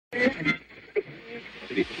Hi.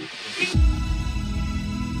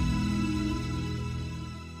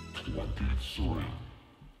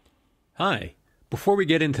 Before we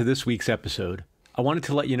get into this week's episode, I wanted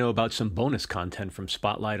to let you know about some bonus content from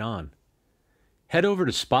Spotlight On. Head over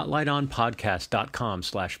to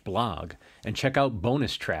spotlightonpodcast.com/blog and check out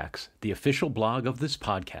Bonus Tracks, the official blog of this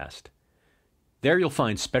podcast. There you'll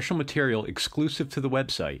find special material exclusive to the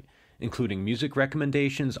website, including music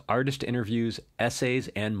recommendations, artist interviews, essays,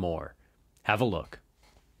 and more. Have a look.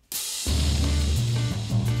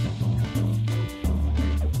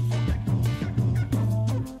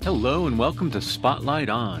 Hello and welcome to Spotlight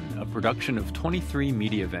On, a production of 23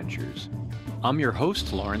 Media Ventures. I'm your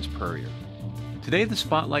host, Lawrence Purrier. Today the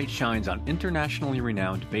spotlight shines on internationally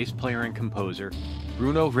renowned bass player and composer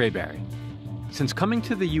Bruno Råberg. Since coming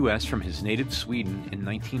to the US from his native Sweden in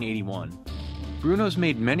 1981, Bruno's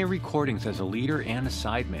made many recordings as a leader and a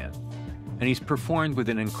sideman, and he's performed with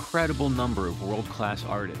an incredible number of world-class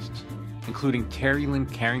artists, including Terri Lyne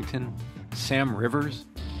Carrington, Sam Rivers,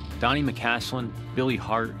 Donny McCaslin, Billy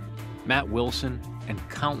Hart, Matt Wilson, and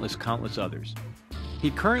countless others. He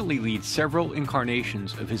currently leads several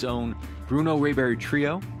incarnations of his own Bruno Råberg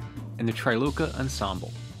Trio and the Triloka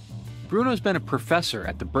Ensemble. Bruno's been a professor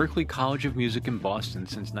at the Berklee College of Music in Boston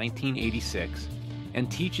since 1986 and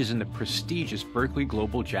teaches in the prestigious Berklee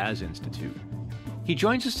Global Jazz Institute. He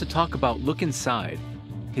joins us to talk about Look Inside,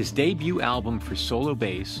 his debut album for solo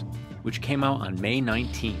bass, which came out on May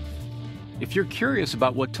 19th. If you're curious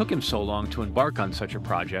about what took him so long to embark on such a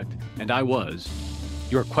project, and I was,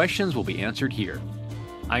 your questions will be answered here.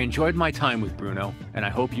 I enjoyed my time with Bruno, and I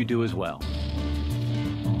hope you do as well.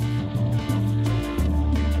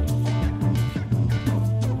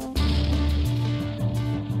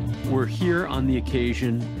 We're here on the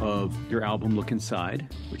occasion of your album Look Inside,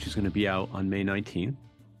 which is going to be out on May 19th.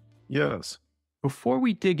 Yes. Before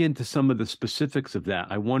we dig into some of the specifics of that,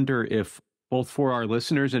 I wonder if both for our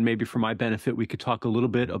listeners and maybe for my benefit, we could talk a little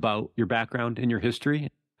bit about your background and your history.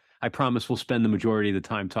 I promise we'll spend the majority of the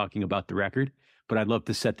time talking about the record, but I'd love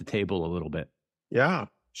to set the table a little bit. Yeah,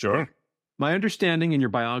 sure. My understanding in your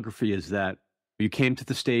biography is that you came to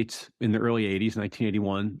the States in the early 80s,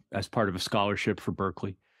 1981, as part of a scholarship for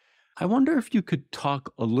Berklee. I wonder if you could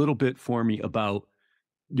talk a little bit for me about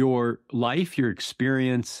your life, your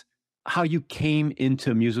experience, how you came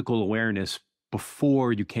into musical awareness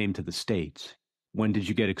before you came to the States. When did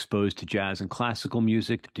you get exposed to jazz and classical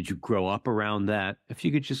music? Did you grow up around that? If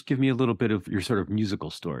you could just give me a little bit of your sort of musical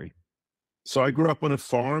story. So I grew up on a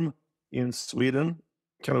farm in Sweden,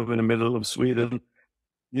 kind of in the middle of Sweden.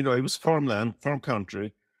 You know, it was farmland, farm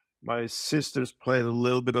country. My sisters played a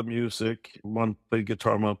little bit of music. One played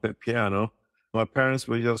guitar, one played piano. My parents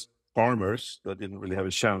were just farmers that didn't really have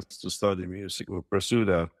a chance to study music or pursue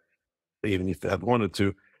that, even if they had wanted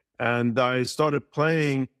to. And I started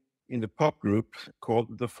playing in the pop group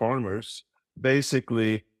called The Farmers.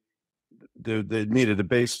 Basically, they needed a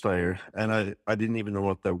bass player, and I didn't even know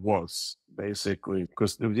what that was, basically,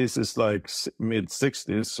 because this is like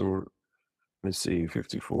mid-60s, or let me see,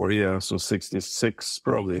 54, yeah, so 66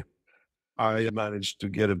 probably. I managed to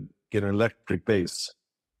get an electric bass,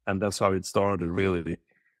 and that's how it started, really,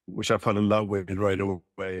 which I fell in love with right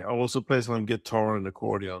away. I also played some guitar and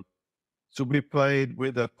accordion. So we played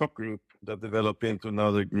with that pop group that developed into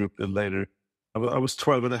another group that later. I was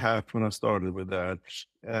 12 and a half when I started with that.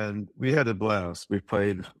 And we had a blast. We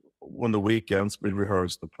played on the weekends. We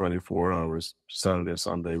rehearsed the 24 hours, Saturday,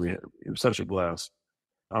 Sunday. It was such a blast.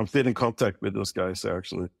 I'm still in contact with those guys,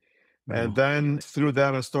 actually. Oh. And then through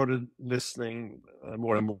that, I started listening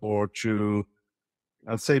more and more to,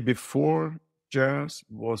 I'd say before jazz,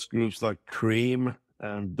 was groups like Cream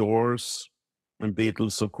and Doors and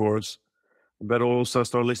Beatles, of course. But also I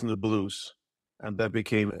started listening to blues, and that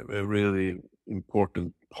became a really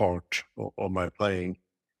important part of my playing,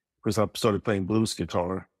 because I started playing blues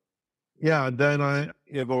guitar. Yeah, then I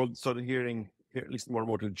evolved, started hearing, listening more and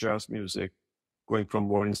more to jazz music, going from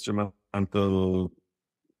more instrumental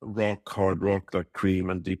rock, hard rock, like Cream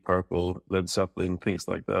and Deep Purple, Led Zeppelin, things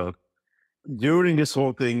like that. During this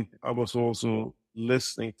whole thing, I was also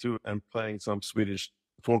listening to and playing some Swedish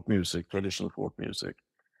folk music, traditional folk music.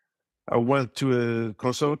 I went to a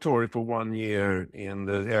conservatory for 1 year in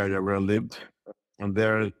the area where I lived, and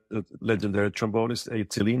there the legendary trombonist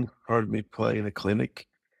Terri Lyne heard me play in a clinic.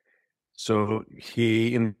 So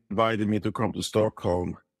he invited me to come to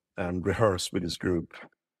Stockholm and rehearse with his group.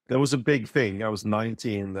 That was a big thing. I was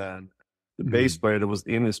 19 then. The bass player that was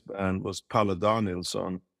in his band was Palle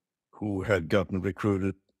Danielsson, who had gotten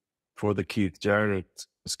recruited for the Keith Jarrett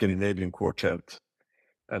Scandinavian Quartet.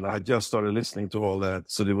 And I just started listening to all that.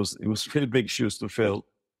 So it was really big shoes to fill.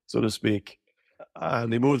 so to speak.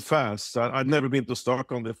 And he moved fast. I'd never been to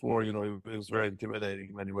Stockholm before, you know, it was very intimidating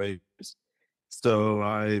in many ways. So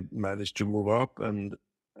I managed to move up, and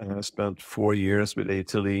I spent 4 years with a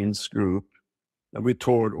Lyne's group. And we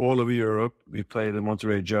toured all over Europe. We played the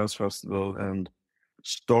Monterey Jazz Festival and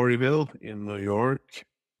Storyville in New York.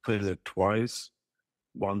 Played there twice.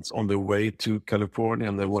 Once on the way to California,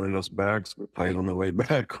 and they wanted us back, so we played on the way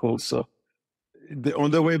back also.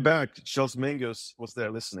 On the way back, Charles Mingus was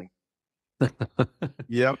there listening.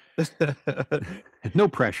 Yep. No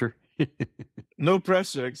pressure. No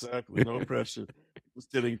pressure, exactly. No pressure.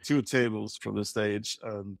 Sitting 2 tables from the stage.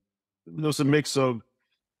 There was a mix of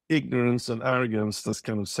ignorance and arrogance that's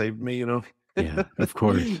kind of saved me, you know. Yeah, of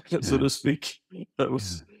course. So to speak. I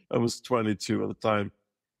was 22 at the time.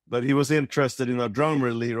 But he was interested in a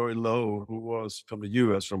drummer, Leroy Lowe, who was from the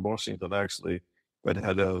US, from Washington, actually, but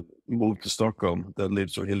had moved to Stockholm.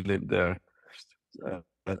 So he lived there.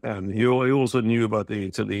 And he also knew about the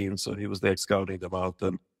Italians, so he was there scouting them out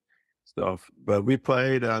and stuff. But we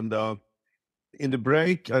played, and in the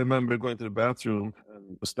break, I remember going to the bathroom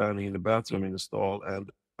and was standing in the bathroom in the stall, and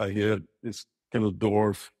I hear this kind of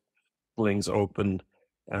door flings open,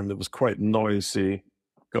 and it was quite noisy.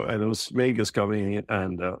 And it was Mingus coming in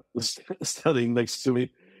and standing next to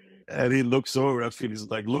me. And he looks over, I feel he's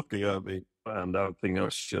like looking at me, and I'm thinking, oh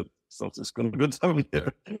shit, something's going to go down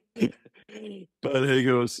here. But he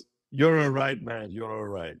goes, "You're all right, man. You're all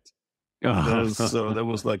right." So that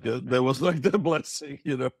was like the blessing,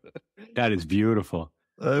 you know. That is beautiful.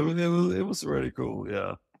 It was really cool,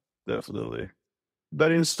 yeah, definitely.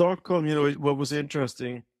 But in Stockholm, you know, what was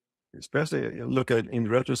interesting, especially look at in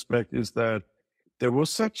retrospect, is that there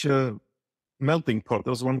was such a melting pot.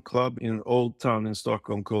 There was one club in Old Town in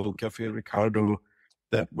Stockholm called Café Ricardo,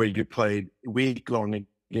 where you played week-long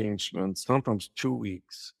engagements, sometimes 2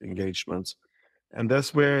 weeks engagements. And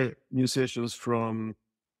that's where musicians from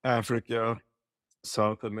Africa,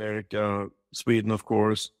 South America, Sweden, of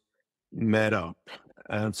course, met up.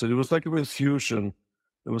 And so it was like a real fusion.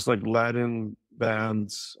 It was like Latin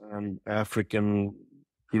bands and African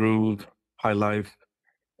groove, high life,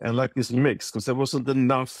 and like this mix, because there wasn't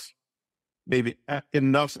enough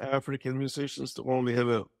African musicians to only have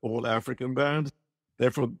an all African band.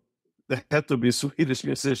 Therefore, there had to be Swedish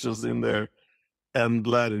musicians in there and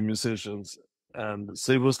Latin musicians. And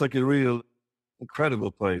so it was like a real incredible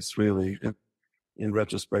place, really, in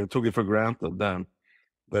retrospect. I took it for granted then,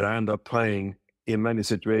 but I ended up playing in many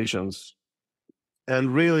situations.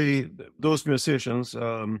 And really, those musicians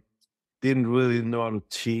didn't really know how to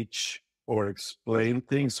teach or explain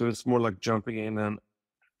things. So it's more like jumping in and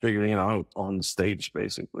figuring it out on stage,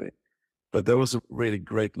 basically. But that was a really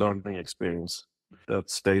great learning experience that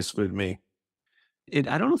stays with me.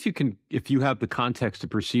 I don't know if you have the context to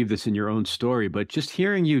perceive this in your own story, but just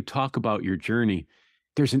hearing you talk about your journey,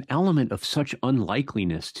 there's an element of such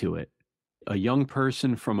unlikeliness to it. A young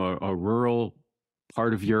person from a rural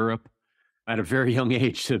part of Europe at a very young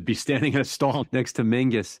age to be standing in a stall next to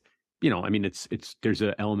Mingus, you know, I mean, there's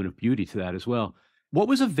an element of beauty to that as well. What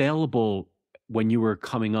was available when you were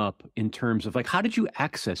coming up in terms of, like, how did you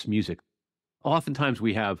access music? Oftentimes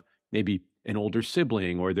we have maybe an older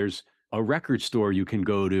sibling, or there's a record store you can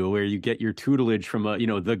go to where you get your tutelage from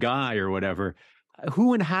the guy or whatever.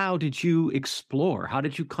 Who and how did you explore? How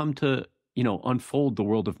did you come to, unfold the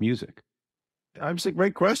world of music? It's a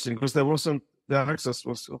great question, because the access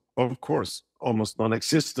was, of course, almost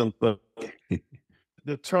non-existent, but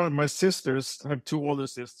my sisters, I have 2 older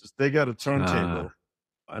sisters, they got a turntable,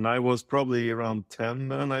 and I was probably around 10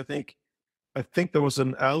 then, I think. I think there was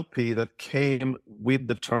an LP that came with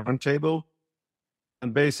the turntable,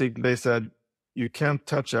 and basically they said, you can't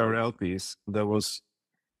touch our LPs. There was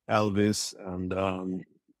Elvis and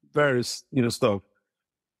various, stuff,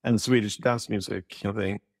 and Swedish dance music,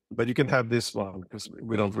 thing. But you can have this one, because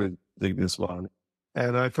we don't really dig this one.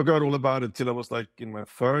 And I forgot all about it till I was like in my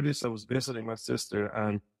 30s. I was visiting my sister,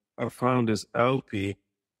 and I found this LP.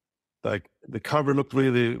 Like, the cover looked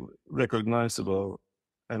really recognizable,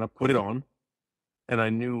 and I put it on, and I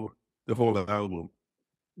knew the whole album,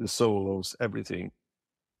 the solos, everything.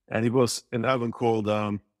 And it was an album called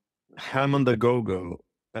Hammond a Go-Go,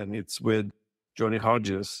 and it's with Johnny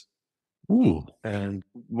Hodges. Ooh. And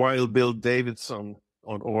Wild Bill Davidson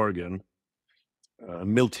on organ,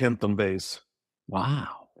 Milt Hinton bass.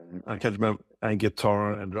 Wow. I can't remember, and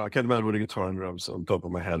guitar and drum. I can't remember the guitar and drums on top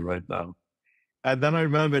of my head right now. And then I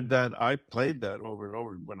remembered that I played that over and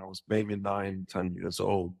over when I was maybe 9, 10 years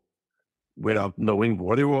old, without knowing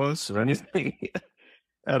what it was or anything.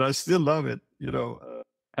 And I still love it,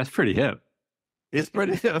 That's pretty hip. It's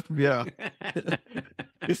pretty hip, yeah.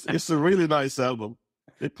 It's a really nice album.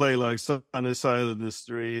 They play like Sunny Side of the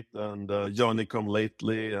Street and Johnny Come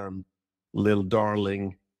Lately and Little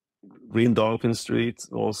Darling, Green Dolphin Street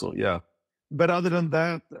also, yeah. But other than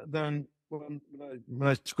that, then when I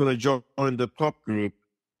was going to join the pop group,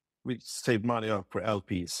 we saved money up for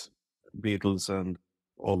LPs, Beatles and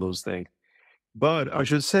all those things. But I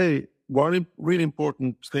should say, one really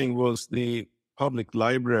important thing was the public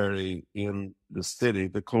library in the city,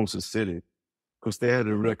 the closest city, because they had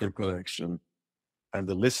a record collection and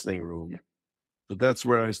the listening room. So that's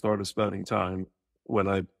where I started spending time when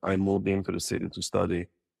I moved into the city to study.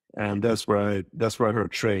 And that's where I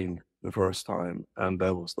heard Train the first time. And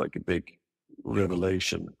that was like a big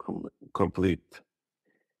revelation, complete.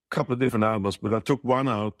 Couple of different albums, but I took one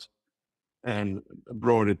out and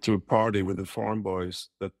brought it to a party with the Farm Boys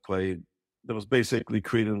that played. That was basically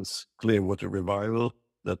Creedence Clearwater Revival.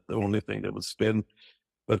 That's the only thing that would spin.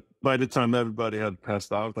 But by the time everybody had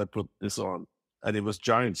passed out, I put this on, and it was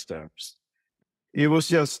Giant Steps. It was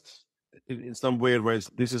just, in some weird ways,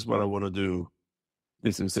 this is what I want to do.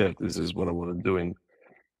 This is it. This is what I want to do. And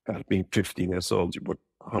being 15 years old,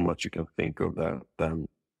 how much you can think of that then.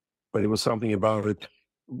 But it was something about it.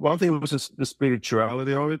 One thing was the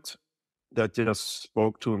spirituality of it that just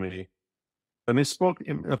spoke to me. And it spoke,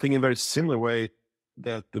 I think, in a very similar way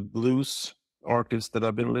that the blues artists that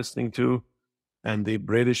I've been listening to and the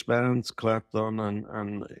British bands, Clapton,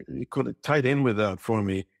 and it could have tied in with that for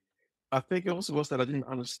me. I think it also was that I didn't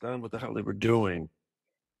understand what the hell they were doing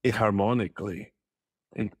harmonically.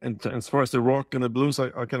 And as far as the rock and the blues, I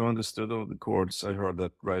kind of understood all the chords. I heard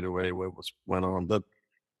that right away what went on. But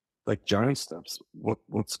like Giant Steps,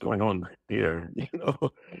 what's going on here? You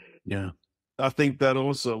know? Yeah. I think that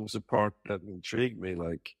also was a part that intrigued me.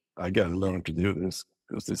 Like, I got to learn to do this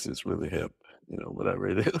because this is really hip, whatever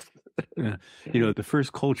it is. Yeah. The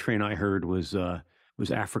first Coltrane I heard was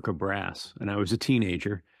Africa Brass, and I was a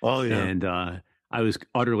teenager. Oh, yeah. And I was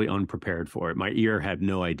utterly unprepared for it. My ear had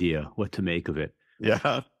no idea what to make of it.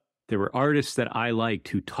 Yeah. There were artists that I liked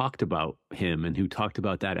who talked about him and who talked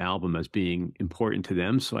about that album as being important to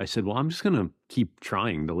them. So I said, well, I'm just going to keep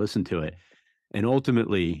trying to listen to it. And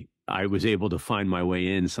ultimately, I was able to find my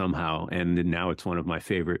way in somehow. And now it's one of my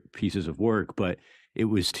favorite pieces of work. But it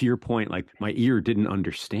was, to your point, like my ear didn't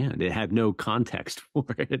understand. It had no context for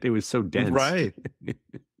it. It was so dense. Right.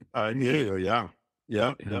 I hear you. Yeah.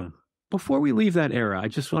 Yeah. Before we leave that era, I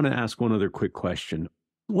just want to ask one other quick question.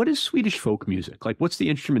 What is Swedish folk music? Like, what's the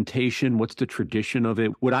instrumentation? What's the tradition of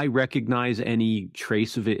it? Would I recognize any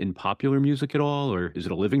trace of it in popular music at all, or is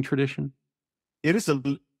it a living tradition? It is a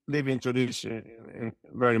living tradition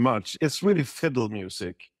very much. It's really fiddle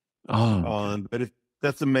music. Oh, but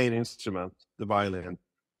that's the main instrument, the violin.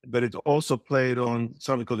 But it also played on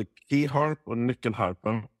something called a key harp or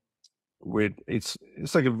nyckelharpa. It's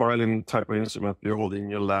like a violin type of instrument you hold in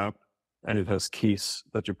your lap, and it has keys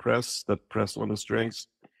that you press on the strings.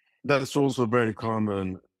 That's also a very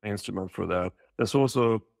common instrument for that. There's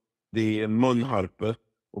also the munharpe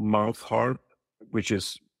or mouth harp, which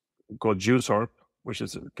is called juice harp, which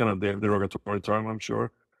is kind of the derogatory term, I'm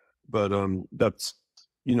sure. But that's,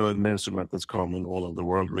 an instrument that's common all over the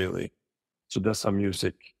world, really. So there's some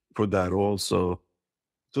music for that also.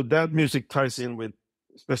 So that music ties in with,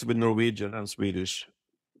 especially with Norwegian and Swedish,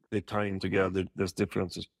 they tie in together. There's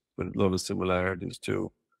differences, but a lot of similarities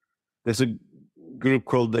too. There's a group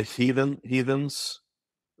called the Heathens.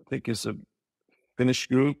 I think it's a Finnish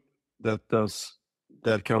group that does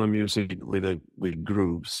that kind of music with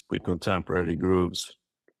grooves, with contemporary grooves.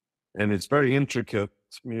 And it's very intricate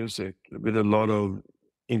music with a lot of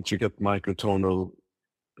intricate microtonal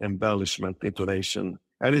embellishment, intonation.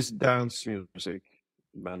 And it's dance music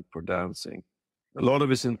meant for dancing. A lot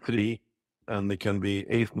of it's in 3, and it can be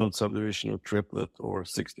 8th note subdivision or triplet or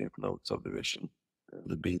 16th note subdivision.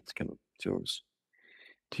 The beat kind of tunes.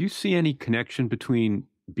 Do you see any connection between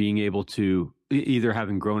being able to either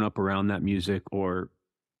having grown up around that music or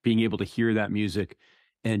being able to hear that music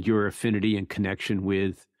and your affinity and connection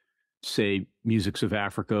with, say, musics of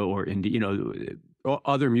Africa or India,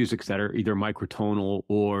 other musics that are either microtonal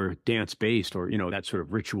or dance based or, that sort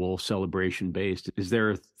of ritual celebration based? Is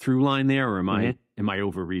there a through line there, or am I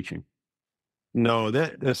overreaching? No,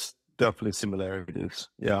 there's definitely similarities.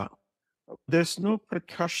 Yeah. There's no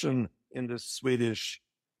percussion in the Swedish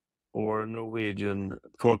or Norwegian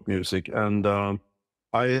folk music. And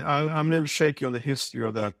I'm never shaky on the history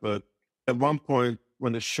of that. But at one point,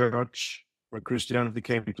 when when Christianity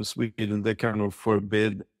came to Sweden, they kind of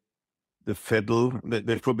forbid the fiddle.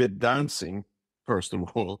 They forbid dancing, first of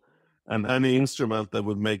all, and any instrument that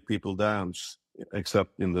would make people dance,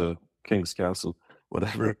 except in the king's castle,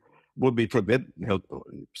 whatever. would be forbidden.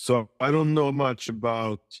 So I don't know much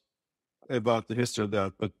about the history of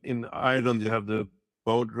that, but in Ireland you have the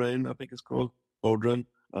bodhrán, I think it's called bodhrán,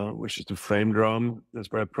 which is the frame drum that's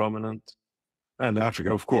very prominent, and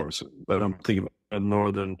Africa, of course. But I'm thinking about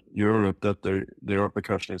Northern Europe, that there are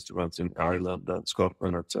percussion instruments in Ireland and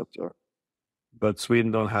Scotland, etc. But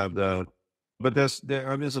Sweden don't have that. But there's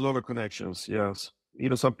a lot of connections. Yes,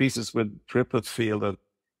 even some pieces with triplet feel that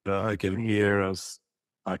I can hear as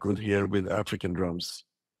I could hear with African drums.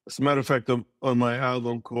 As a matter of fact, on my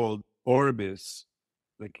album called Orbis,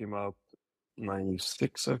 that came out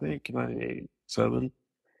 96, I think, 97,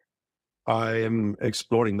 I am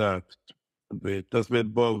exploring that a bit. That's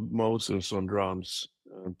with Bob Moses on drums,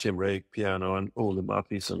 Tim Rake piano, and Ole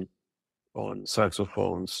Mathisen on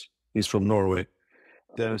saxophones. He's from Norway.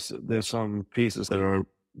 There's some pieces that are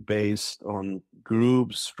based on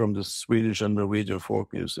grooves from the Swedish and Norwegian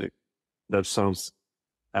folk music that sounds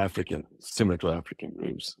African, similar to African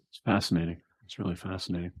grooves. It's fascinating. It's really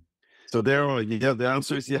fascinating. So the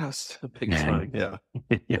answer is yes. Big time, yeah.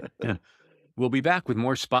 Yeah. We'll be back with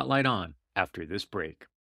more Spotlight On after this break.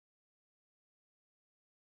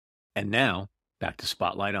 And now, back to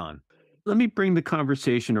Spotlight On. Let me bring the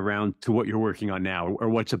conversation around to what you're working on now, or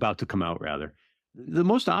what's about to come out, rather. The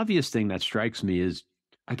most obvious thing that strikes me is,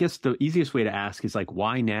 I guess the easiest way to ask is like,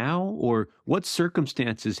 why now? Or what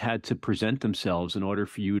circumstances had to present themselves in order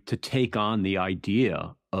for you to take on the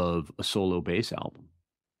idea of a solo bass album?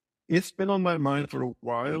 It's been on my mind for a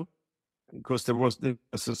while, because there was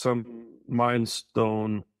some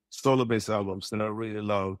milestone solo bass albums that I really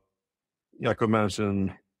love. I could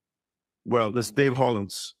mention, well, there's Dave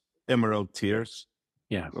Holland's Emerald Tears.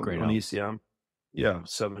 Yeah, great on ECM. Yeah,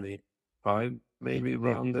 75, maybe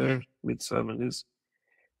around there, mid-70s.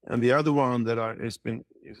 And the other one that is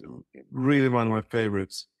really one of my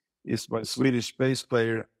favorites is by Swedish bass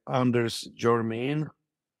player Anders Jormin.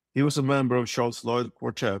 He was a member of Charles Lloyd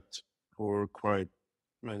Quartet for quite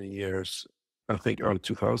many years, I think early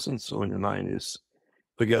 2000s, so in the 90s,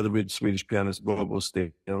 together with Swedish pianist Bobo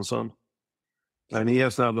Stensson. And he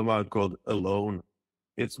has an album out called Alone.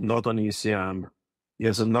 It's not on ECM. He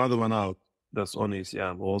has another one out that's on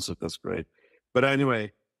ECM also. That's great. But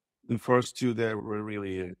anyway, the first two there were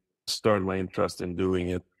really started my interest in doing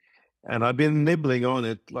it. And I've been nibbling on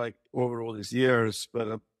it like over all these years,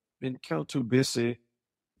 but I've been kind of too busy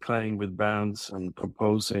playing with bands and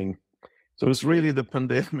composing. So it's really the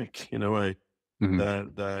pandemic, in a way,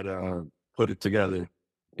 that put it together.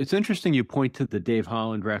 It's interesting you point to the Dave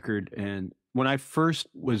Holland record. And when I first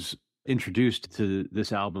was introduced to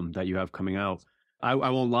this album that you have coming out, I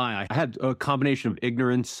won't lie, I had a combination of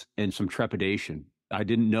ignorance and some trepidation. I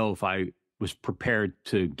didn't know if I was prepared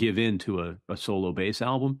to give in to a solo bass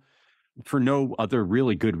album for no other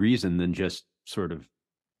really good reason than just sort of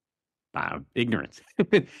ignorance.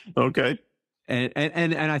 Okay.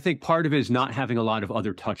 And I think part of it is not having a lot of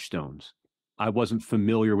other touchstones. I wasn't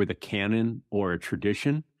familiar with a canon or a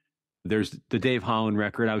tradition. There's the Dave Holland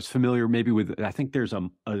record. I was familiar maybe with, I think there's a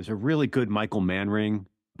really good Michael Manring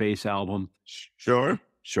bass album. Sure.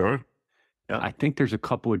 Yeah. I think there's a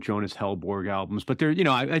couple of Jonas Hellborg albums, but there,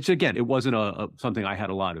 again, it wasn't something I had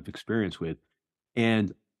a lot of experience with.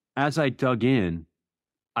 And as I dug in,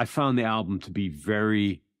 I found the album to be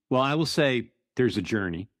very, well, I will say there's a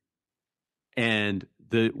journey. And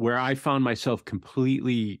where I found myself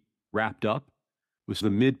completely wrapped up was the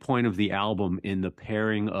midpoint of the album in the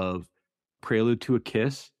pairing of Prelude to a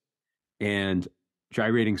Kiss and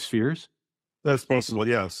Gyrating Spheres. That's possible,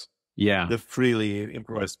 yes. Yeah. They're freely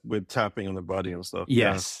improvised with tapping on the body and stuff.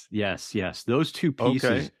 Yes. Those two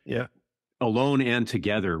pieces, alone and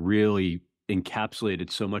together, really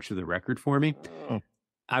encapsulated so much of the record for me. Oh.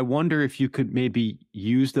 I wonder if you could maybe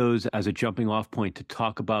use those as a jumping off point to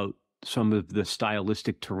talk about some of the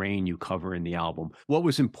stylistic terrain you cover in the album. What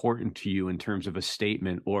was important to you in terms of a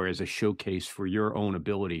statement or as a showcase for your own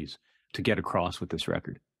abilities to get across with this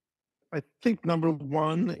record? I think number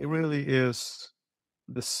one, it really is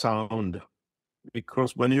the sound.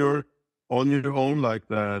 Because when you're on your own like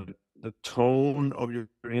that, the tone of your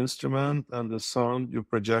instrument and the sound you're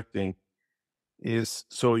projecting is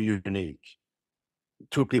so unique.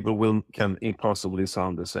 Two people can impossibly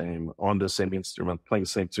sound the same on the same instrument, playing the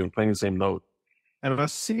same tune, playing the same note. And I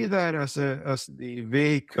see that as the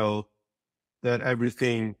vehicle that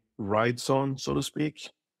everything rides on, so to speak.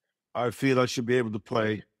 I feel I should be able to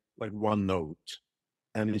play like one note,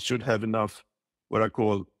 and it should have enough what I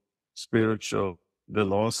call spiritual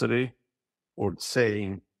velocity, or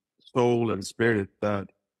saying soul and spirit that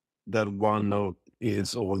one note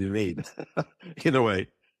is all you need in a way.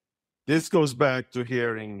 This goes back to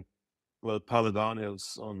hearing well,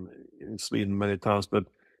 Paladaniels in Sweden many times, but it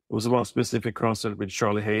was one specific concert with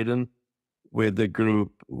Charlie Hayden, with the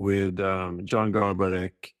group with John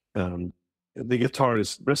Garbarek and the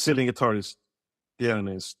guitarist, Brazilian guitarist,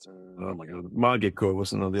 pianist. Oh my God, Magico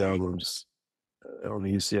was one of the albums on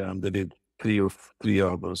ECM. They did three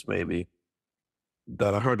albums maybe.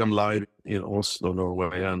 That I heard them live in Oslo,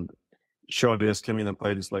 Norway, and Charlie just came in and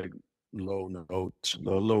played this like low note,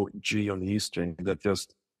 low G on the E string that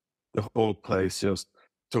just the whole place just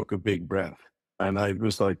took a big breath. And I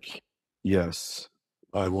was like, yes,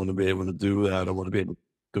 I want to be able to do that. I want to be able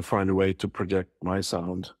to find a way to project my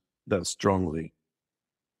sound that strongly.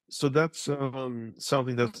 So that's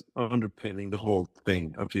something that's underpinning the whole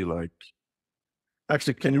thing, I feel like.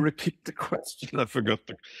 Actually, can you repeat the question? I forgot.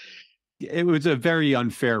 It was a very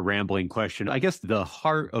unfair, rambling question. I guess the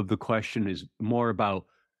heart of the question is more about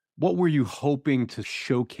what were you hoping to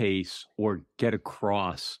showcase or get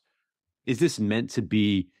across? Is this meant to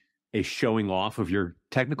be a showing off of your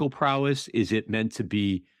technical prowess? Is it meant to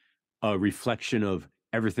be a reflection of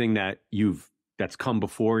everything that's come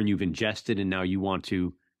before and you've ingested and now you want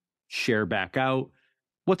to share back out?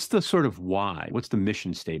 What's the sort of why? What's the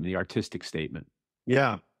mission statement, the artistic statement?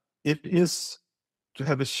 Yeah, it is to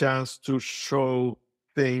have a chance to show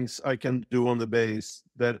things I can do on the bass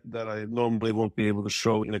that I normally won't be able to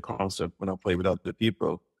show in a concert when I play with other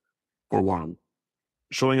people, for one.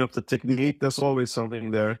 Showing up the technique, there's always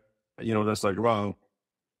something there, that's like, wow,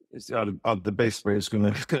 it's the bass player is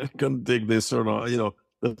gonna dig this or not,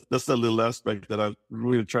 that's the little aspect that I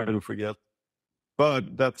really try to forget.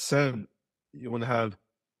 But that said, you want to have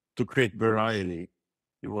to create variety.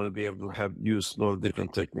 You want to be able to use a lot of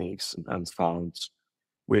different techniques and sounds,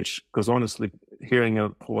 because honestly, hearing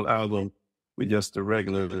a whole album with just a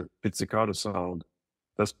regular pizzicato sound,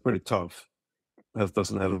 that's pretty tough. That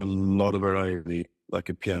doesn't have a lot of variety like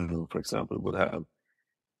a piano, for example, would have.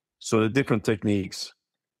 So the different techniques.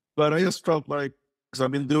 But I just felt like, because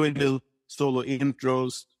I've been doing little solo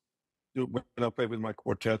intros, when I play with my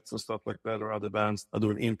quartets and stuff like that, or other bands, I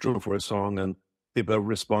do an intro for a song, and people have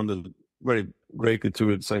responded very greatly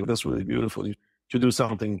to it, saying, that's really beautiful. You should do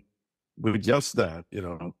something with just that,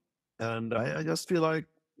 And I just feel like,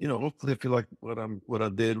 hopefully I feel like what I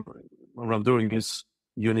did, what I'm doing is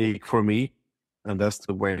unique for me. And that's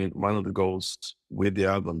one of the goals with the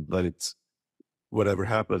album, that it's, whatever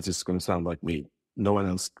happens, it's going to sound like me. No one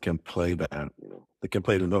else can play that. They can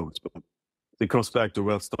play the notes, but it comes back to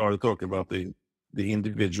what I started talking about, the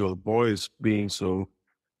individual voice being so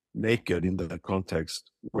naked in that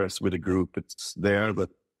context, whereas with a group, it's there, but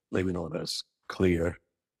maybe not as clear.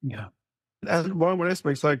 Yeah. And one more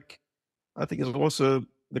aspect, like, I think it's also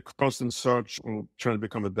the constant search of trying to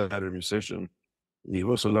become a better musician. It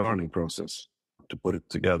was a learning process to put it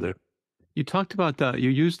together. You talked about that. You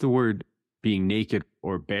used the word being naked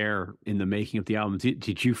or bare in the making of the album.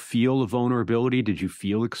 Did you feel a vulnerability? Did you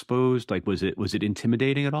feel exposed? Like, was it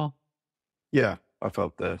intimidating at all? Yeah, I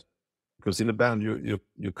felt that, because in a band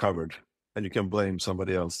you're covered, and you can blame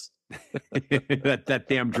somebody else. that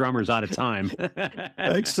damn drummer's out of time.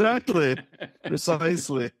 Exactly,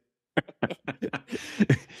 precisely.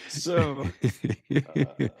 So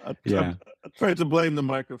I tried to blame the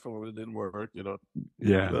microphone, but it didn't work,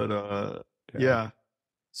 Yeah. But yeah.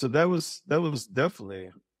 So that was definitely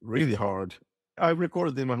really hard. I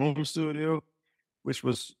recorded in my home studio, which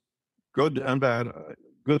was good and bad.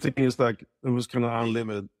 Good thing is, like, it was kind of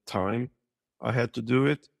unlimited time I had to do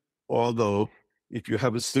it. Although if you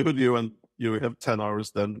have a studio and you have 10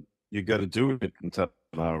 hours, then you got to do it in 10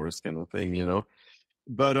 hours, kind of thing,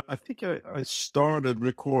 But I think I started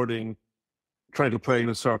recording, trying to play in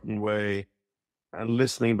a certain way, and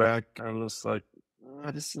listening back, and I was like,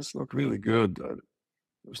 this is not really good.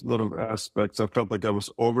 There's a lot of aspects. I felt like I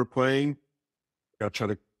was overplaying. I tried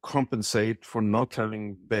to compensate for not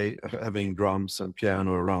having drums and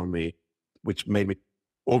piano around me, which made me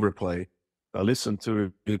overplay. I listened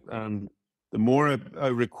to it, and the more I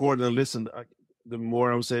recorded and listened, the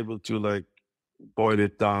more I was able to, like, boil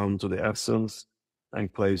it down to the essence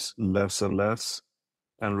and play less and less,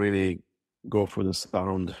 and really go for the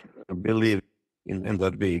sound. I believe in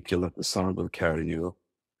that vehicle that the sound will carry you,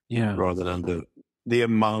 rather than the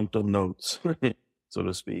amount of notes, so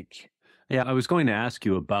to speak. Yeah, I was going to ask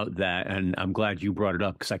you about that, and I'm glad you brought it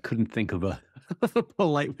up, because I couldn't think of a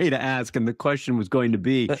polite way to ask. And the question was going to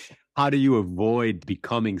be, how do you avoid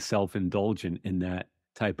becoming self-indulgent in that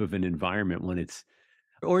type of an environment when it's,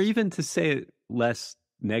 or even to say it less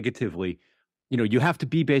negatively, you have to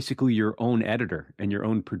be basically your own editor and your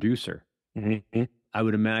own producer. Mm-hmm. I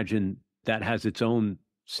would imagine that has its own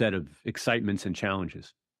set of excitements and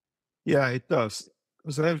challenges. Yeah, it does.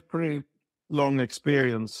 Because I have pretty long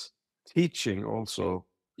experience teaching also.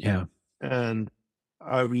 Yeah. And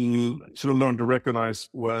I will sort of learn to recognize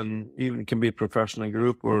when even it can be a professional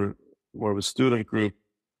group or more of a student group.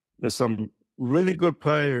 There's some really good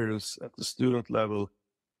players at the student level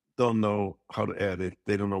don't know how to edit.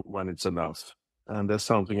 They don't know when it's enough. And that's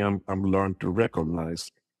something I'm learned to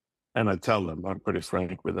recognize. And I tell them, I'm pretty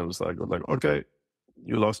frank with them. It's like, okay,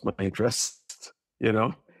 you lost my interest,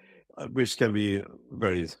 which can be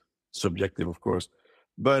very subjective, of course.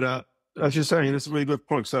 But as you're saying, it's a really good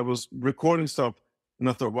point. So I was recording stuff and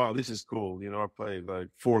I thought, wow, this is cool. I played like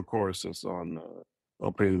 4 choruses on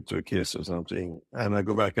Prelude to a Kiss or something. And I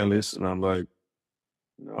go back and listen. And I'm like,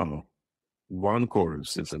 no, 1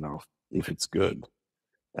 chorus is enough if it's good.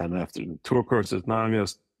 And after 2 choruses, now I'm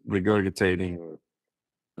just regurgitating.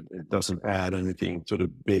 It doesn't add anything to the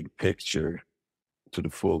big picture, to the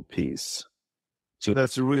full piece. So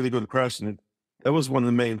that's a really good question. That was one of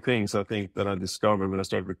the main things I think that I discovered when I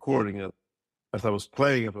started recording it. As I was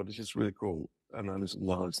playing, I thought, this is really cool. And I listened,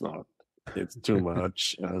 no, it's not. It's too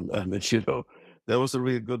much. And that was a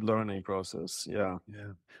really good learning process. Yeah.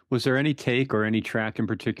 Yeah. Was there any take or any track in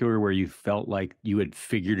particular where you felt like you had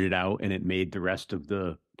figured it out and it made the rest of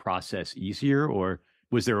the process easier? Or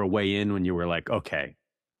was there a way in when you were like, okay,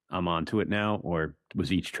 I'm onto it now? Or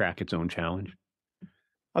was each track its own challenge?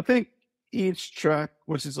 I think each track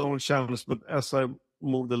was its own challenge, but as I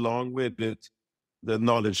moved along with it, the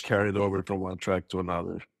knowledge carried over from one track to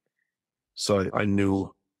another. So I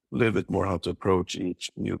knew a little bit more how to approach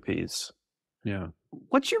each new piece. Yeah.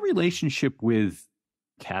 What's your relationship with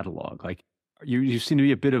catalog? Like, you seem to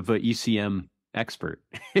be a bit of an ECM expert.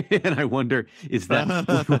 And I wonder,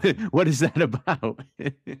 what is that about?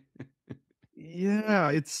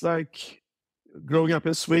 Yeah, it's like growing up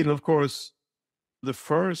in Sweden, of course, the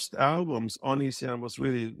first albums on ECM was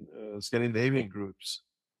really Scandinavian groups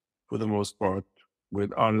for the most part,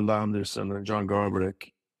 with Arnold Anderson and John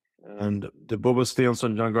Garbarek, and the Bobo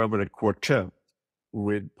Stensson John Garbarek quartet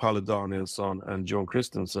with Palle Danielsson and John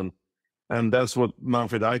Christensen. And that's what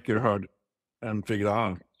Manfred Eicher heard and figured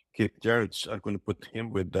out, Keith Jarrett, I'm going to put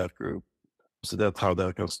him with that group. So that's how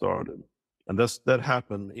that got started. And that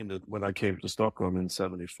happened when I came to Stockholm in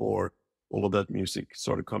 1974. All of that music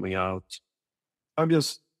started coming out. I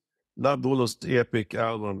just loved all those epic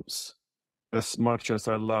albums as much as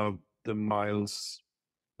I loved the Miles,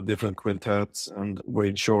 different quintets, and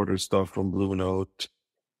Wayne Shorter stuff from Blue Note.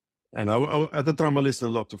 And I at the time, I listened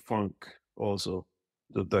a lot to funk also,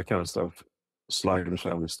 that kind of stuff. Sly and the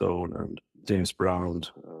Family Stone and James Brown,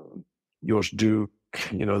 George Duke,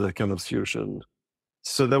 that kind of fusion.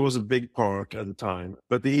 So that was a big part at the time.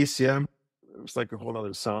 But the ECM, it was like a whole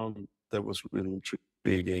other sound that was really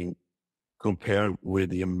intriguing compared with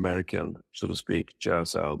the American, so to speak,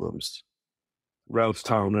 jazz albums. Ralph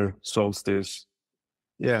Towner, Solstice.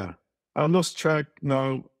 Yeah. I lost track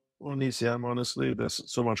now on ECM, honestly. There's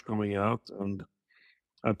so much coming out, and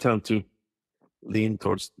I tend to lean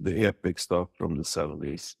towards the epic stuff from the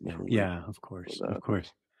 70s. Yeah, of course. Of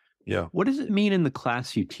course. Yeah. What does it mean in the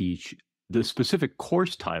class you teach? The specific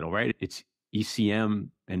course title, right? It's ECM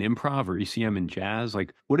and improv or ECM and jazz.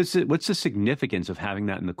 Like, what's the significance of having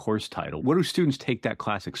that in the course title? What do students take that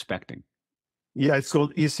class expecting? Yeah, it's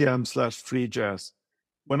called ECM/free jazz.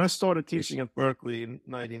 When I started teaching at Berklee in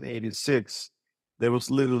 1986, there was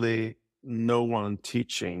literally no one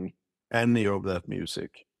teaching any of that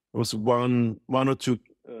music. It was one or two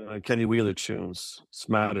Kenny Wheeler tunes,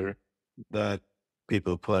 Smatter, that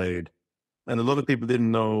people played. And a lot of people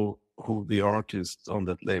didn't know who the artists on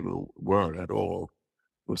that label were at all.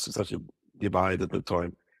 It was such a divide at the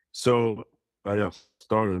time. So I just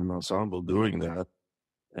started an ensemble doing that,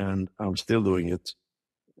 and I'm still doing it.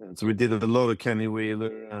 And so we did a lot of Kenny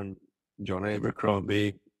Wheeler and John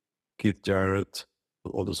Abercrombie, Keith Jarrett,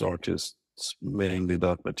 all those artists, mainly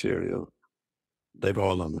that material. Dave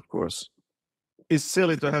Holland, of course. It's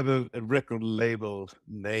silly to have a record label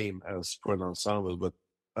name as for an ensemble, but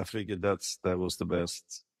I figured that was the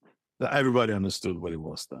best. Everybody understood what it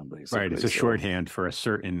was then, basically. Right, it's a shorthand for a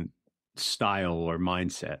certain style or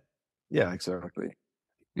mindset. Yeah, exactly.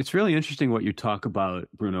 It's really interesting what you talk about,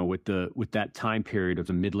 Bruno, with that time period of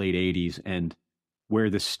the mid-late 80s and where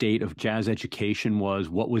the state of jazz education was,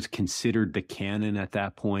 what was considered the canon at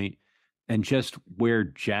that point, and just where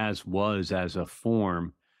jazz was as a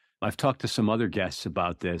form. I've talked to some other guests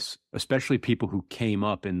about this, especially people who came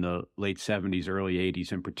up in the late 70s, early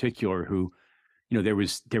 80s in particular, who, there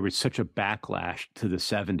was such a backlash to the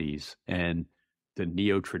 70s and the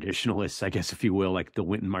neo-traditionalists, I guess, if you will, like the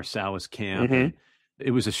Wynton Marsalis camp. Mm-hmm.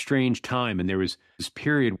 It was a strange time, and there was this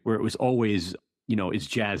period where it was always, is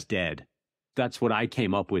jazz dead? that's what I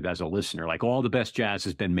came up with as a listener. Like all the best jazz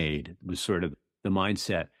has been made was sort of the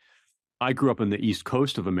mindset. I grew up in the East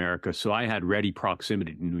Coast of America, so I had ready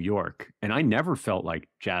proximity to New York, and I never felt like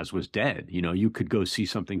jazz was dead. You know, you could go see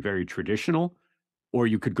something very traditional, or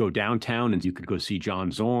you could go downtown and you could go see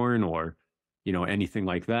John Zorn or, you know, anything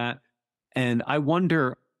like that. And I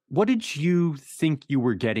wonder, what did you think you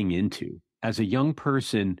were getting into as a young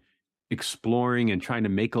person exploring and trying to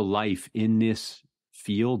make a life in this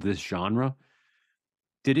field, this genre?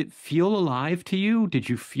 Did it feel alive to you? Did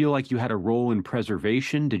you feel like you had a role in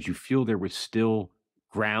preservation? Did you feel there was still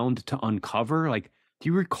ground to uncover? Like, do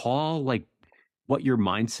you recall like what your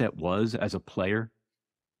mindset was as a player?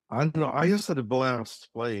 I don't know. I just had a blast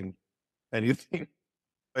playing anything.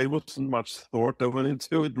 It wasn't much thought that went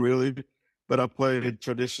into it, really. But I played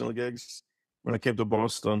traditional gigs. When I came to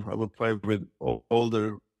Boston, I would play with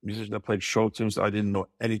older musicians that played show tunes. I didn't know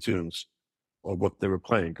any tunes or what they were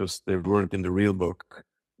playing because they weren't in the real book.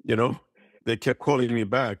 You know, they kept calling me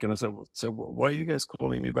back. And I said, so why are you guys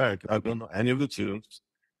calling me back? I don't know any of the tunes.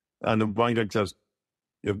 And the one guy says,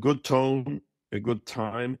 you have good tone, a good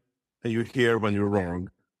time, and you hear when you're wrong.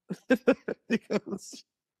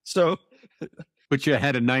 So, but you're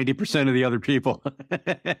ahead of 90% of the other people.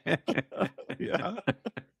 Yeah,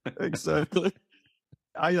 exactly.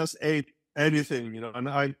 I just ate anything, you know, and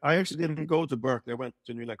I actually didn't go to Berklee. I went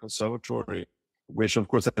to New York Conservatory, which of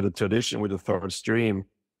course had a tradition with the third stream.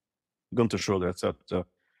 Gunter Schroeder, etc.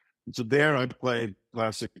 So there I played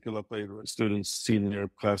classical, I played students, senior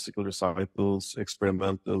classical recitals,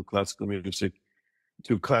 experimental classical music,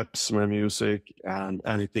 to klezmer music, and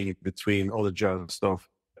anything in between, all the jazz stuff.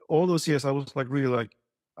 All those years, I was like, really like,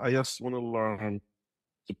 I just want to learn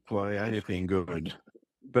to play anything good.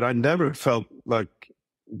 But I never felt like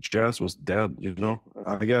jazz was dead, you know?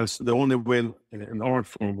 I guess the only way an art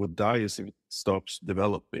form would die is if it stops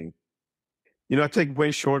developing. You know, I take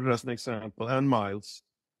Wayne Shorter as an example, and Miles.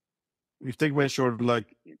 If you take Wayne Shorter,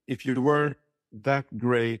 like, if you were that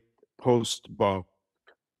great post-bop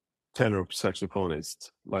tenor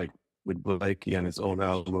saxophonist, like with Blakey and his own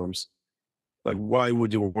albums, like, why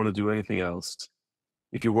would you want to do anything else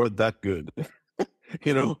if you were that good?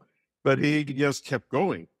 You know? But he just kept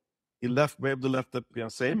going. He were able to left that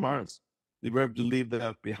behind. Same Miles. They were able to leave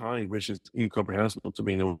that behind, which is incomprehensible to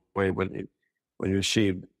me in a way when you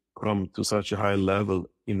achieve come to such a high level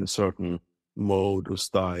in a certain mode or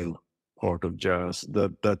style part of jazz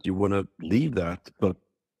that you want to leave that. But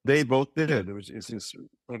they both did it. It's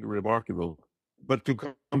remarkable. But to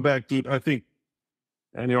come back to, I think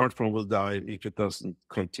any art form will die if it doesn't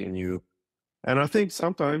continue. And I think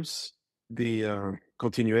sometimes the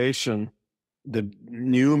continuation, the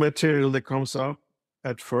new material that comes up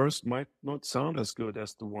at first might not sound as good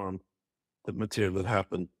as the material that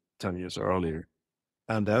happened 10 years earlier.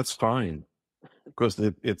 And that's fine, because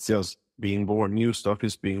it's just being born. New stuff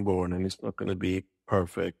is being born, and it's not going to be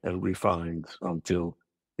perfect and refined until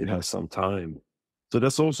it has some time. So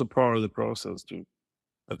that's also part of the process to,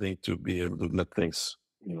 I think, to be able to let things,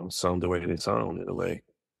 you know, sound the way they sound in a way.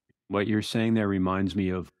 What you're saying there reminds me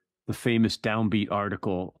of the famous Downbeat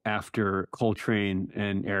article after Coltrane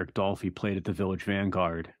and Eric Dolphy played at the Village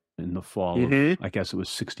Vanguard in the fall of, I guess it was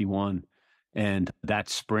 61. And that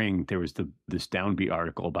spring, there was this Downbeat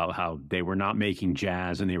article about how they were not making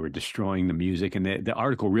jazz and they were destroying the music. And the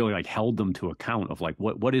article really like held them to account of like,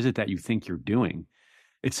 what is it that you think you're doing?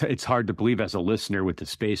 It's hard to believe as a listener with the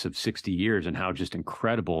space of 60 years and how just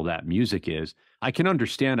incredible that music is. I can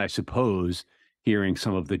understand, I suppose, hearing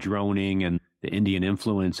some of the droning and the Indian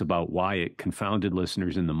influence about why it confounded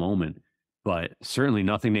listeners in the moment, but certainly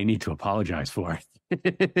nothing they need to apologize for.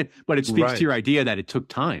 But it speaks to your idea that it took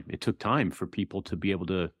time. It took time for people to be able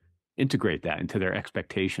to integrate that into their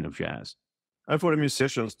expectation of jazz. And for the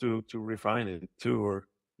musicians to refine it too, or,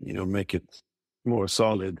 you know, make it more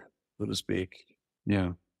solid, so to speak.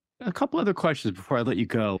 Yeah. A couple other questions before I let you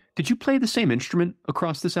go. Did you play the same instrument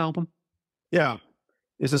across this album? Yeah,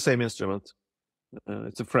 it's the same instrument.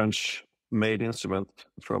 It's a French-made instrument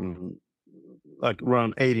from like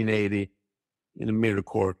around 1880 in the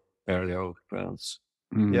Mirecourt area of France.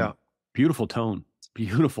 Yeah. Beautiful tone.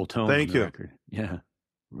 Beautiful tone. Thank you. Record. Yeah.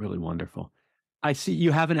 Really wonderful. I see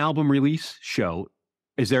you have an album release show.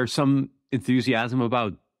 Is there some enthusiasm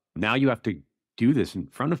about now you have to do this in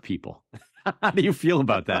front of people? How do you feel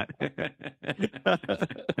about that?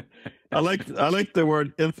 I like the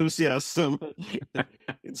word enthusiasm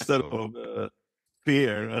instead of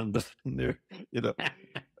fear, and you know.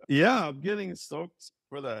 Yeah, I'm getting stoked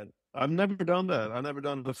for that. I've never done that. I've never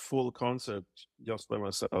done the full concert just by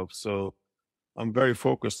myself, so I'm very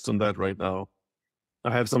focused on that right now.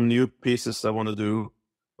 I have some new pieces I want to do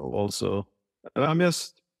also. And I'm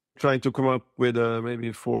just trying to come up with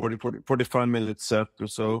maybe 45-minute set or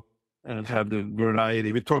so and have the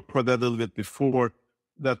variety. We talked about that a little bit before,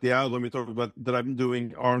 that the album we talked about, that I'm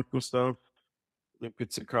doing arco stuff, the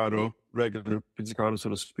pizzicato, regular pizzicato, so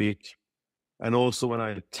to speak. And also when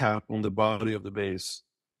I tap on the body of the bass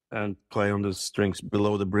and play on the strings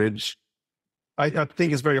below the bridge. I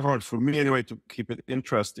think it's very hard for me anyway to keep it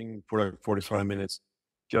interesting for like 45 minutes,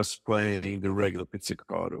 just playing the regular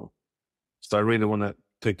pizzicato. So I really want to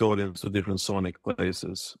take the audience to different sonic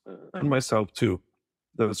places, and myself too.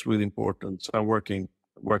 That's really important. So I'm working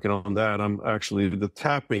on that. I'm actually, the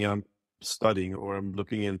tapping I'm studying, or I'm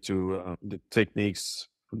looking into the techniques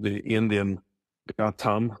the Indian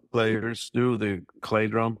Gatam players do, the clay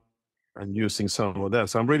drum, and using some of that.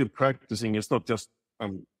 So I'm really practicing. It's not just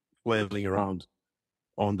I'm flailing around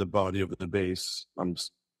on the body of the bass. I'm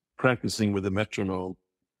practicing with the metronome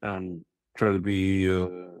and try to be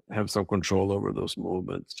have some control over those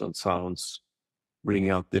movements and sounds, bringing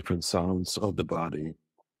out different sounds of the body.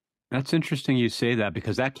 That's interesting you say that,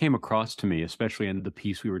 because that came across to me, especially in the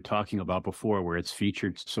piece we were talking about before, where it's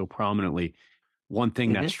featured so prominently. One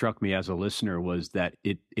thing that struck me as a listener was that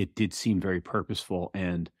it did seem very purposeful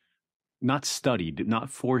and not studied, not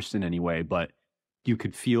forced in any way, but you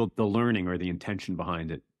could feel the learning or the intention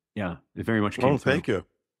behind it. Yeah, it very much came through. Thank you.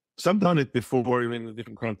 So I've done it before, even in a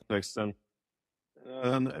different context, and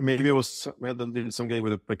maybe we did some game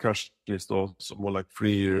with a percussionist also, more like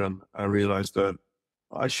freer, and I realized that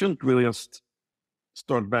I shouldn't really just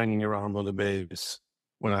start banging around on the bass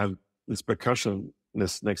when I have this percussionist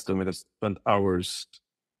next to me that spent hours,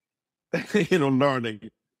 learning.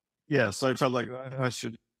 Yeah, so I felt like I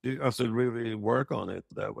should really work on it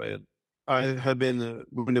that way. I have been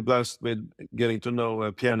really blessed with getting to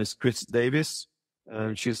know pianist Chris Davis,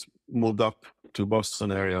 and she's moved up to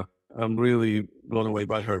Boston area. I'm really blown away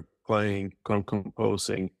by her playing,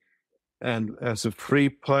 composing. And as a free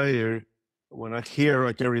player, when I hear her,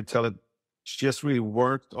 I can really tell it, she just really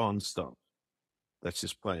worked on stuff that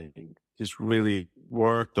she's playing. She's really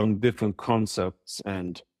worked on different concepts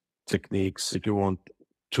and techniques, if you want,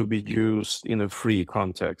 to be used in a free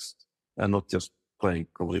context and not just playing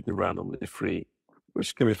completely randomly free,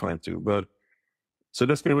 which can be fine too. But so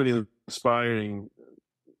that's been really inspiring,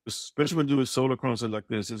 especially when you do a solo concert like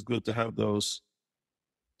this. It's good to have those.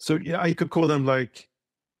 So yeah, you could call them like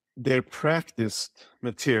their practiced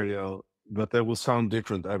material, but they will sound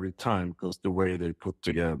different every time because the way they're put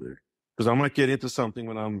together. Because I might get into something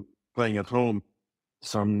when I'm playing at home,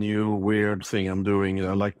 some new weird thing I'm doing, and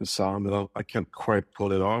I like the sound, but I can't quite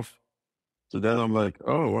pull it off. So then I'm like,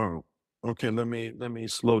 oh wow, okay, let me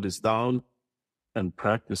slow this down and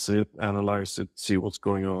practice it, analyze it, see what's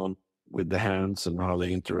going on with the hands and how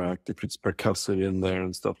they interact, if it's percussive in there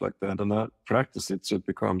and stuff like that, and I practice it so it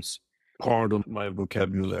becomes part of my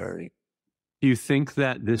vocabulary. Do you think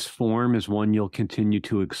that this form is one you'll continue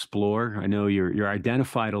to explore? I know you're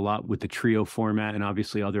identified a lot with the trio format and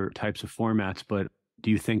obviously other types of formats, but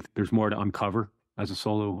do you think there's more to uncover as a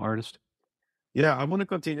solo artist? Yeah, I want to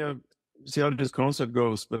continue, see how this concert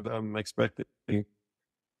goes, but I'm expecting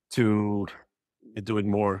to be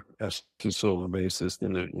doing more as a solo bassist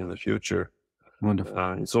in the future.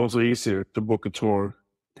 Wonderful. It's also easier to book a tour.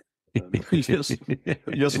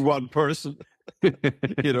 just one person.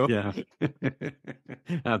 Yeah.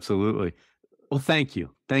 Absolutely. Well, thank you.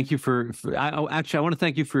 Thank you I want to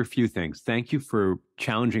thank you for a few things. Thank you for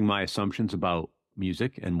challenging my assumptions about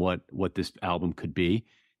music and what this album could be.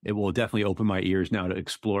 It will definitely open my ears now to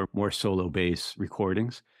explore more solo bass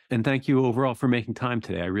recordings. And thank you overall for making time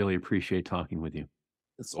today. I really appreciate talking with you.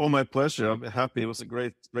 It's all my pleasure. I'm happy. It was a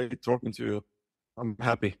great talking to you. I'm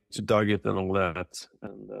happy to dug it and all that.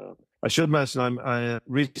 And I should mention, I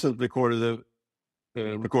recently recorded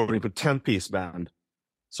a recording for 10-piece band.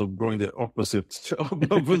 So going the opposite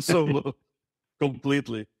of a solo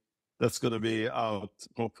completely. That's going to be out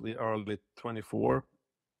hopefully early 24.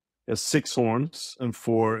 There's 6 horns and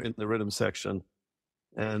 4 in the rhythm section.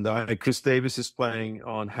 And Chris Davis is playing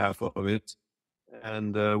on half of it.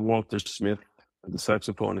 And Walter Smith, the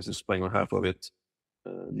saxophonist, is playing on half of it. I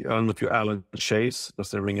don't know if you're Alan Chase. Does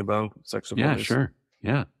that ring a bell? Saxophonist? Yeah, sure.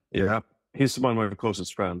 Yeah. Yeah. He's one of my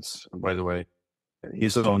closest friends, by the way.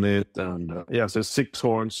 He's on it. And so 6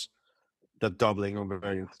 horns, that doubling on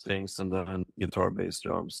various things, and then guitar, bass,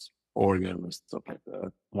 drums, organ, and stuff like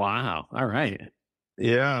that. Wow. All right.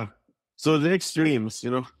 Yeah. So the extremes,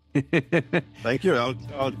 Thank you.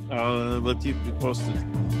 I'll keep you posted.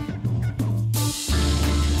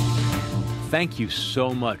 Thank you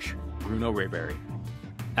so much, Bruno Råberg.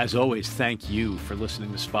 As always, thank you for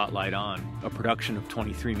listening to Spotlight On, a production of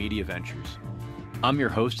 23 Media Ventures. I'm your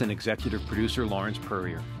host and executive producer, Lawrence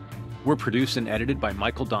Purrier. We're produced and edited by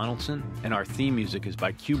Michael Donaldson, and our theme music is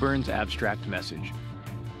by Q Burn's Abstract Message.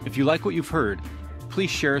 If you like what you've heard,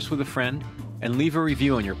 please share us with a friend and leave a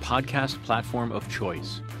review on your podcast platform of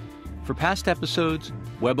choice. For past episodes,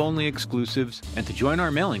 web-only exclusives, and to join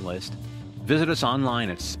our mailing list, visit us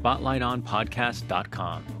online at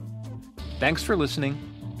spotlightonpodcast.com. Thanks for listening,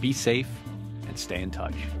 be safe, and stay in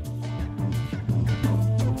touch.